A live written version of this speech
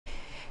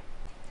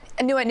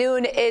New at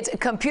noon, it's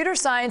Computer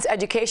Science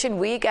Education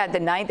Week at the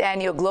 9th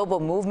Annual Global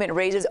Movement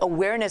raises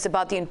awareness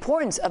about the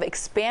importance of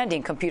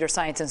expanding computer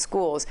science in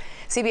schools.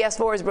 CBS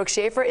 4's Brooke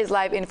Shafer is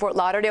live in Fort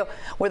Lauderdale,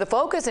 where the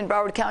focus in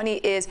Broward County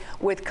is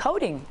with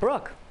coding.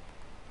 Brooke.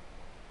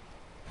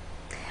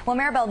 Well,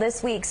 Maribel,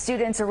 this week,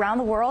 students around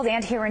the world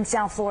and here in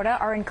South Florida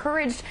are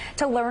encouraged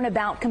to learn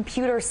about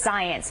computer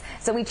science.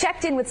 So we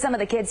checked in with some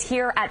of the kids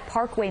here at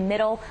Parkway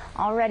Middle,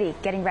 already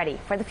getting ready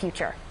for the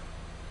future.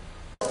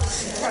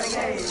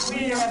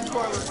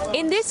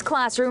 In this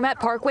classroom at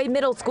Parkway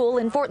Middle School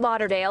in Fort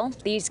Lauderdale,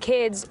 these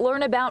kids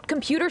learn about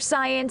computer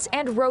science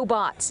and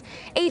robots.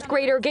 8th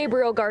grader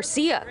Gabriel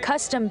Garcia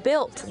custom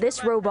built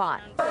this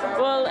robot.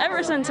 Well,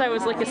 ever since I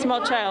was like a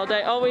small child,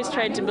 I always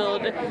tried to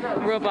build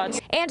robots.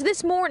 And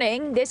this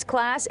morning, this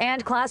class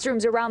and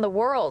classrooms around the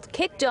world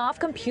kicked off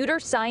Computer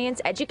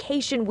Science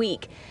Education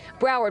Week.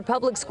 Broward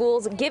Public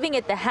Schools giving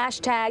it the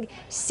hashtag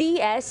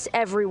CS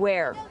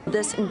Everywhere.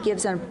 This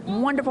gives a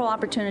wonderful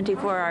opportunity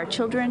for our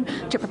children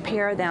to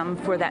prepare them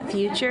for that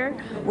future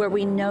where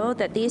we know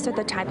that these are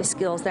the type of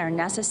skills that are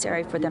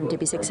necessary for them to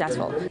be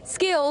successful.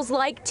 Skills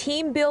like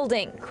team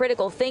building,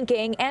 critical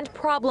thinking, and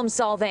problem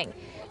solving.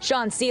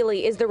 Sean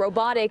Seeley is the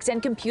robotics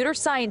and computer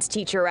science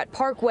teacher at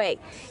Parkway.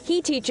 He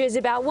teaches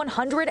about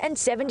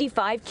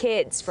 175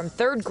 kids from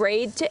 3rd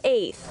grade to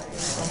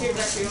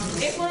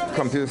 8th.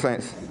 Computer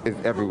science is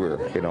everywhere,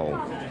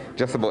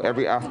 just about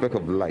every aspect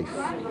of life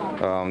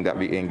that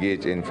we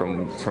engage in,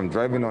 from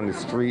driving on the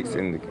streets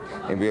and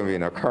we're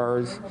in our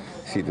cars,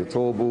 see the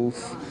toll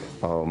booths,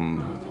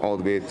 all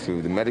the way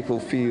to the medical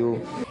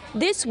field.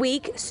 This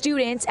week,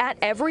 students at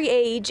every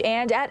age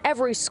and at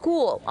every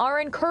school are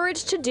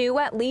encouraged to do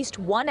at least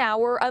 1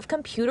 hour of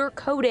computer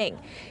coding,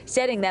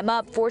 setting them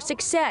up for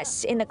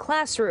success in the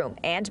classroom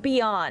and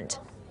beyond.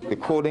 The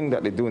coding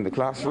that they do in the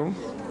classroom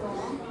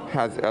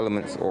has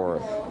elements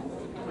or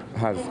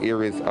has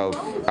areas of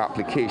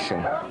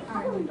application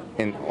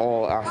in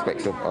all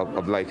aspects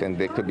of life, and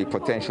there could be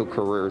potential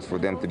careers for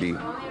them to be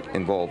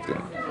involved in.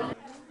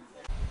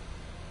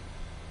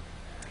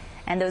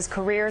 And those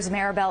careers,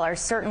 Maribel, are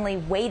certainly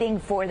waiting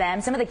for them.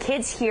 Some of the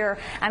kids here,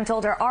 I'm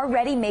told, are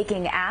already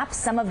making apps.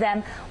 Some of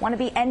them want to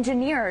be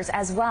engineers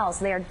as well.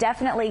 So they are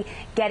definitely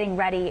getting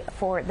ready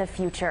for the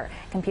future.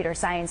 Computer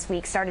Science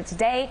Week started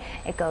today.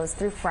 It goes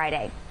through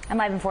Friday. I'm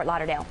live in Fort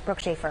Lauderdale.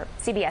 Brooke Shafer,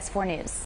 CBS 4 News.